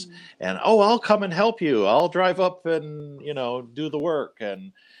friendships, and I'll come and help you, I'll drive up and do the work.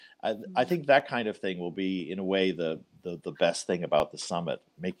 And I think that kind of thing will be, in a way, the best thing about the summit,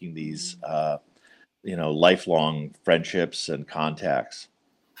 making these lifelong friendships and contacts.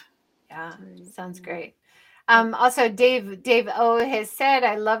 Yeah, sounds great. Also, Dave O has said,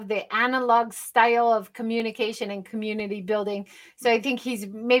 I love the analog style of communication and community building. So I think he's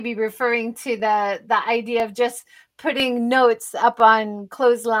maybe referring to the idea of just putting notes up on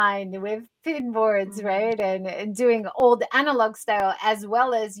clothesline with pin boards, right? And doing old analog style, as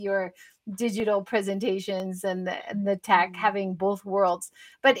well as your digital presentations and the tech, having both worlds.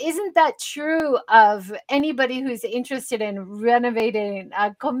 But isn't that true of anybody who's interested in renovating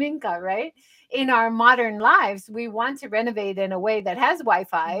Kominka, right? In our modern lives, we want to renovate in a way that has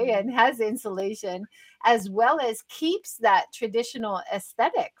Wi-Fi and has insulation, as well as keeps that traditional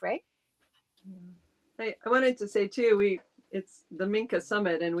aesthetic, right? I wanted to say too, it's the Minka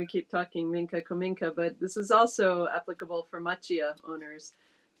Summit, and we keep talking Minka Kominka, but this is also applicable for machiya owners.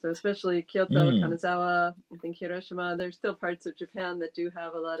 So especially Kyoto, Kanazawa, I think Hiroshima, there's still parts of Japan that do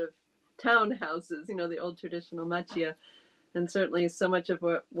have a lot of townhouses, the old traditional machiya. And certainly so much of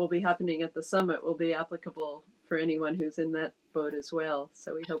what will be happening at the summit will be applicable for anyone who's in that boat as well.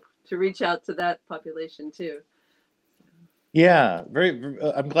 So we hope to reach out to that population too. Yeah,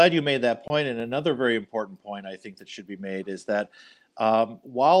 I'm glad you made that point. And another very important point I think that should be made is that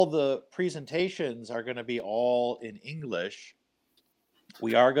while the presentations are going to be all in English,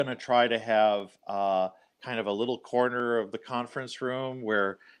 we are going to try to have kind of a little corner of the conference room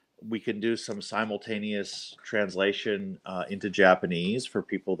where we can do some simultaneous translation into Japanese for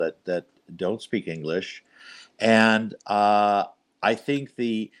people that don't speak English. And I think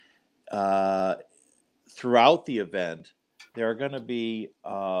throughout the event, there are going to be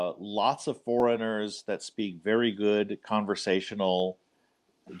lots of foreigners that speak very good conversational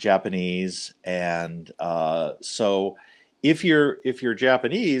Japanese. And so if you're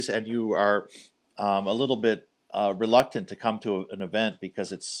Japanese and you are a little bit reluctant to come to an event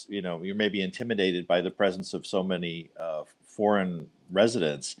because it's you're maybe intimidated by the presence of so many foreign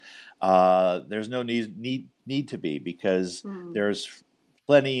residents, there's no need to be, because there's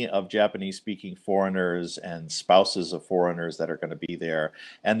plenty of Japanese speaking foreigners and spouses of foreigners that are going to be there.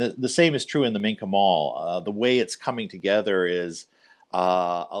 And the same is true in the Minka Mall. The way it's coming together is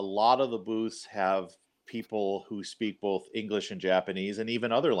a lot of the booths have people who speak both English and Japanese and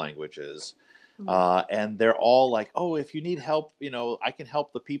even other languages. And they're all like, oh, if you need help, I can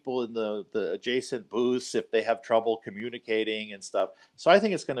help the people in the adjacent booths if they have trouble communicating and stuff. So I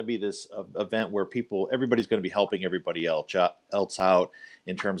think it's going to be this event where everybody's going to be helping everybody else out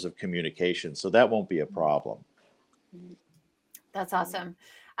in terms of communication. So that won't be a problem. That's awesome.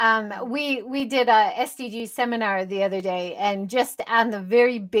 We did a SDG seminar the other day, and just on the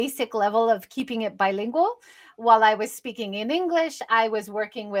very basic level of keeping it bilingual, while I was speaking in English, I was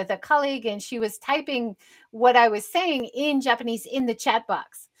working with a colleague and she was typing what I was saying in Japanese in the chat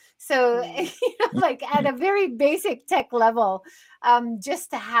box. So, Mm. like at a very basic tech level, just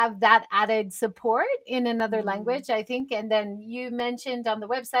to have that added support in another language, I think. And then you mentioned on the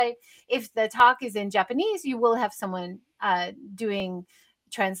website, if the talk is in Japanese, you will have someone doing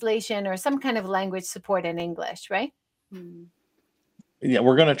translation or some kind of language support in English, right? Mm. Yeah,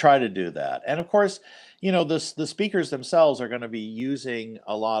 we're going to try to do that. And of course, the speakers themselves are going to be using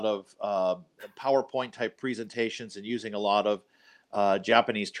a lot of PowerPoint type presentations and using a lot of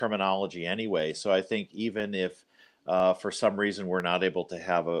Japanese terminology anyway. So I think even if for some reason we're not able to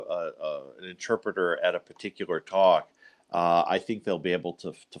have an interpreter at a particular talk, I think they'll be able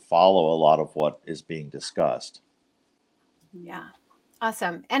to follow a lot of what is being discussed. Yeah.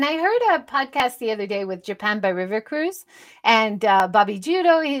 Awesome. And I heard a podcast the other day with Japan by River Cruise, and Bobby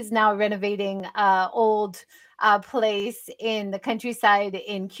Judo is now renovating old place in the countryside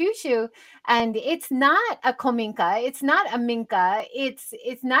in Kyushu, and it's not a kominka, it's not a minka, it's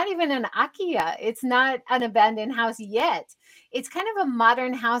not even an akiya, it's not an abandoned house yet. It's kind of a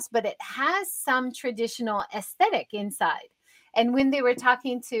modern house, but it has some traditional aesthetic inside. And when they were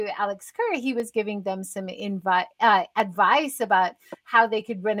talking to Alex Kerr, he was giving them some advice about how they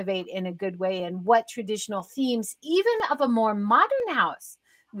could renovate in a good way and what traditional themes, even of a more modern house,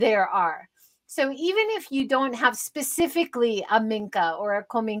 there are. So even if you don't have specifically a minka or a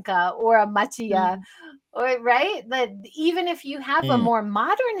kominka or a machiya, or right, that even if you have a more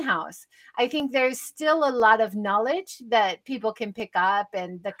modern house, I think there's still a lot of knowledge that people can pick up,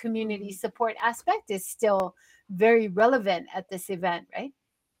 and the community support aspect is still very relevant at this event, right?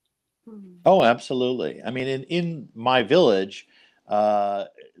 Oh, absolutely. I mean, in my village, the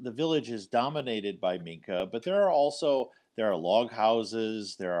village is dominated by Minka, but there are log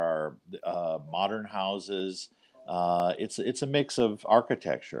houses, there are modern houses. It's a mix of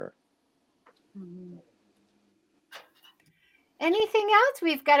architecture. Anything else?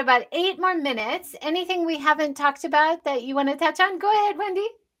 We've got about 8 more minutes. Anything we haven't talked about that you want to touch on? Go ahead, Wendy.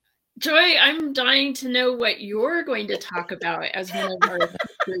 Joy, I'm dying to know what you're going to talk about as one of our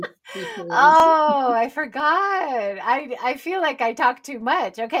speakers. Oh, I forgot. I feel like I talk too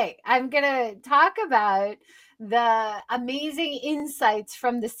much. Okay, I'm going to talk about the amazing insights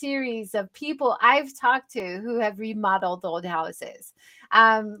from the series of people I've talked to who have remodeled old houses.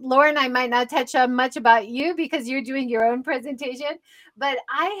 Lauren, I might not touch on much about you because you're doing your own presentation, but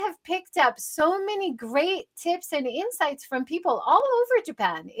I have picked up so many great tips and insights from people all over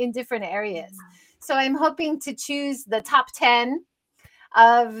Japan in different areas. So I'm hoping to choose the top 10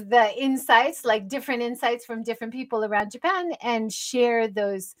 of the insights, like different insights from different people around Japan, and share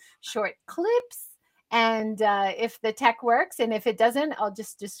those short clips. And if the tech works, and if it doesn't, I'll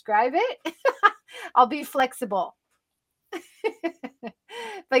just describe it. I'll be flexible.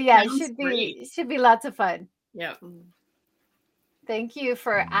 But yeah, Sounds it should be lots of fun. Yeah. Thank you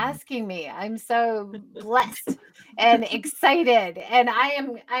for asking me. I'm so blessed and excited, and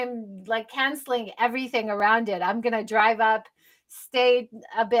I'm like canceling everything around it. I'm gonna drive up, stay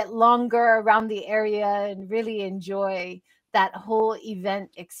a bit longer around the area, and really enjoy that whole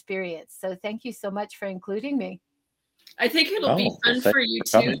event experience. So thank you so much for including me. I think it'll be fun for you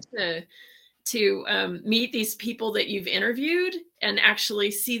too coming. to meet these people that you've interviewed and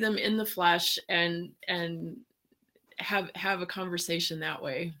actually see them in the flesh and have a conversation that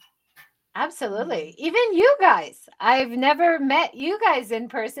way. Absolutely. Even you guys. I've never met you guys in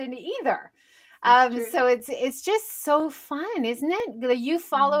person either. So it's just so fun, isn't it? You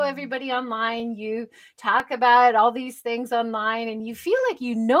follow everybody online, you talk about all these things online, and you feel like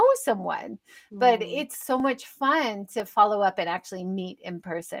you know someone, but it's so much fun to follow up and actually meet in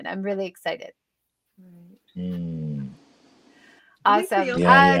person. I'm really excited. Awesome.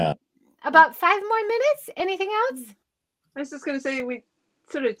 Yeah. About 5 more minutes. Anything else? I was just going to say, we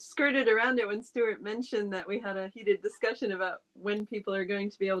sort of skirted around it when Stuart mentioned that we had a heated discussion about when people are going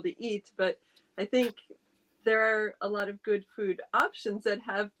to be able to eat, but I think there are a lot of good food options that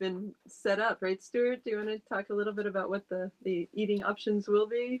have been set up, right, Stuart? Do you want to talk a little bit about what the eating options will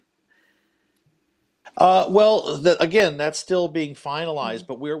be? Well, again, that's still being finalized,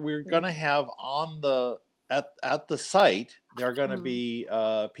 but we're going to have at the site, there are going to be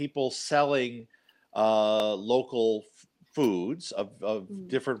people selling local foods of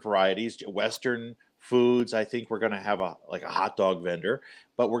different varieties, Western foods. I think we're going to have a hot dog vendor,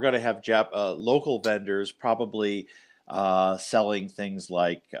 but we're going to have local vendors probably selling things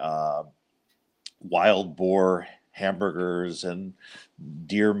like wild boar hamburgers and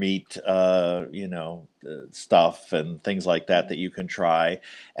deer meat, stuff and things like that you can try.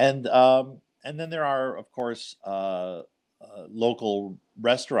 And then there are, of course, local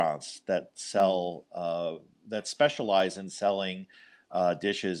restaurants that sell that specialize in selling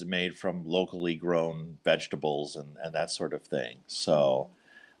dishes made from locally grown vegetables and that sort of thing. So,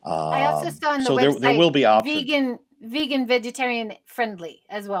 I also saw on the so website there will be options. vegan, vegetarian friendly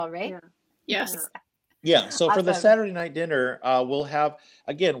as well, right? Yeah. Yes. Yeah. So for the Awesome. Saturday night dinner, we'll have,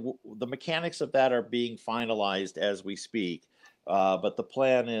 again, the mechanics of that are being finalized as we speak. But the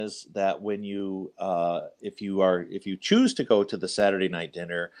plan is that when you, if you choose to go to the Saturday night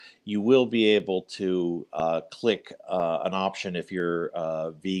dinner, you will be able to click an option if you're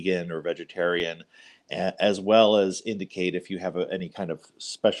vegan or vegetarian, as well as indicate if you have any kind of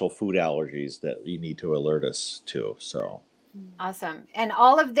special food allergies that you need to alert us to. So. Awesome. And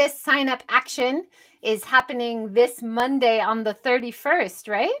all of this sign up action is happening this Monday on the 31st,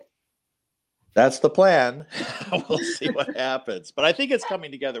 right? That's the plan. We'll see what happens, but I think it's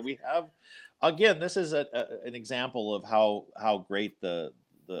coming together. We have, again, this is an example of how great the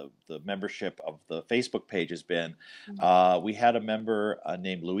membership of the Facebook page has been. We had a member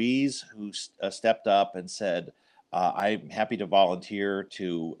named Louise who stepped up and said, "I'm happy to volunteer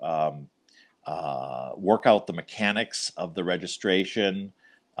to work out the mechanics of the registration,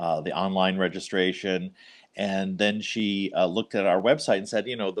 the online registration." And then she looked at our website and said,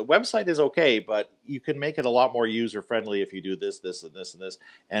 the website is okay, but you can make it a lot more user friendly if you do this, this, and this, and this.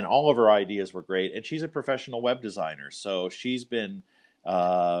 And all of her ideas were great. And she's a professional web designer. So she's been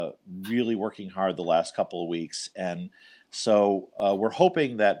really working hard the last couple of weeks. And so we're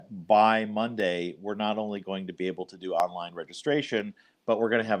hoping that by Monday, we're not only going to be able to do online registration, but we're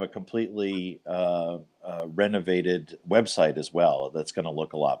going to have a completely renovated website as well that's going to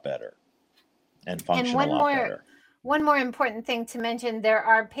look a lot better and function a lot better. One more important thing to mention, there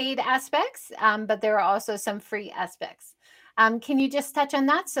are paid aspects, but there are also some free aspects. Can you just touch on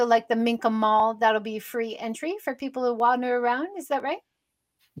that? So like the Minka Mall, that'll be free entry for people who wander around. Is that right?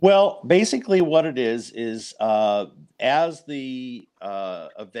 Well, basically what it is as the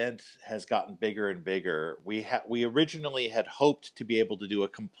event has gotten bigger and bigger, we originally had hoped to be able to do a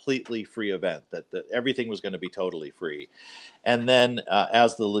completely free event, that everything was going to be totally free. And then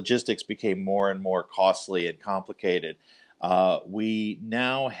as the logistics became more and more costly and complicated, we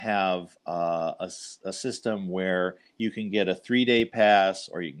now have a system where you can get a 3-day pass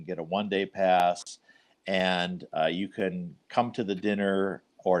or you can get a 1-day pass, and you can come to the dinner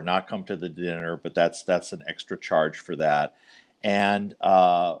or not come to the dinner, but that's an extra charge for that. And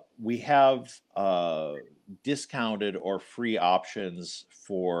we have discounted or free options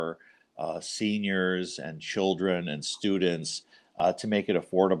for seniors and children and students to make it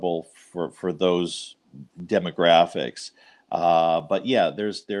affordable for those demographics. But yeah,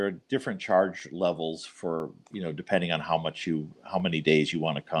 there are different charge levels for, depending on how many days you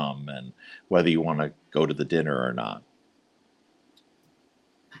want to come and whether you want to go to the dinner or not.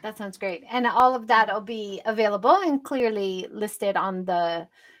 That sounds great. And all of that will be available and clearly listed on the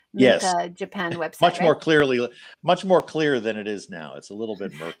Minka Japan website. Much more clear than it is now. It's a little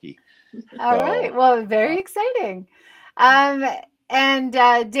bit murky. All right. Well, very exciting. And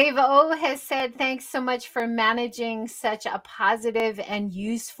Dave O has said, thanks so much for managing such a positive and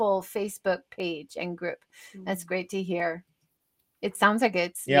useful Facebook page and group. That's great to hear. It sounds like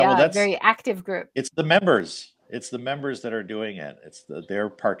it's a very active group. It's the members. It's the members that are doing it. It's their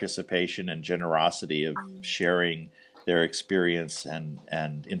participation and generosity of sharing their experience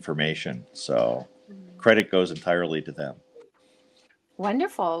and information. So credit goes entirely to them.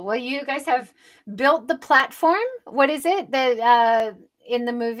 Wonderful. Well, you guys have built the platform. What is it that in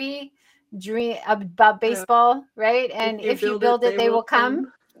the movie Dream about baseball, right? And if you build it, they will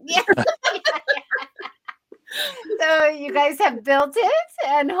come. Yeah. So you guys have built it,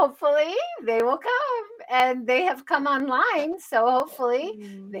 and hopefully they will come. And they have come online, so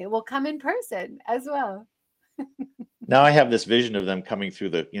hopefully they will come in person as well. Now I have this vision of them coming through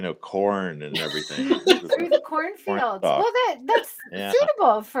the corn and everything. Through the cornfields. Well, that's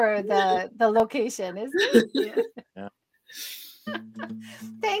suitable for the location, isn't it? Yeah.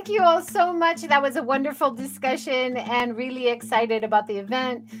 Thank you all so much. That was a wonderful discussion and really excited about the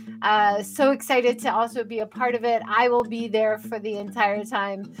event. So excited to also be a part of it. I will be there for the entire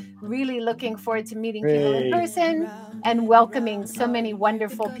time. Really looking forward to meeting people in person and welcoming so many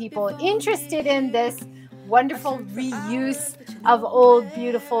wonderful people interested in this wonderful reuse of old,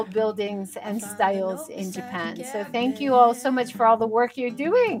 beautiful buildings and styles in Japan. So thank you all so much for all the work you're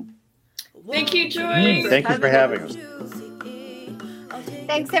doing. Thank you, Joy. Thank you for having us.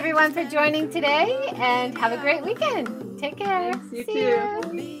 Thanks everyone for joining today, and have a great weekend. Take care. You See too. you.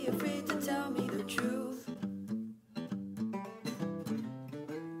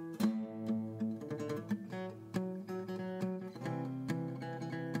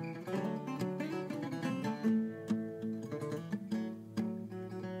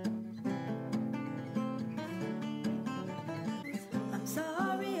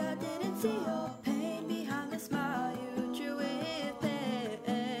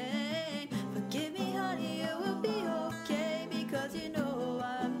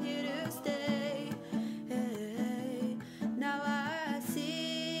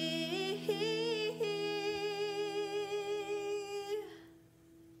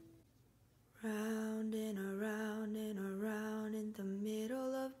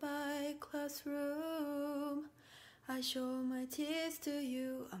 I show my tears to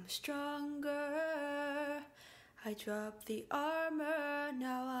you, I'm stronger. I dropped the armor,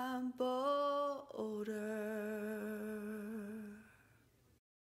 now I'm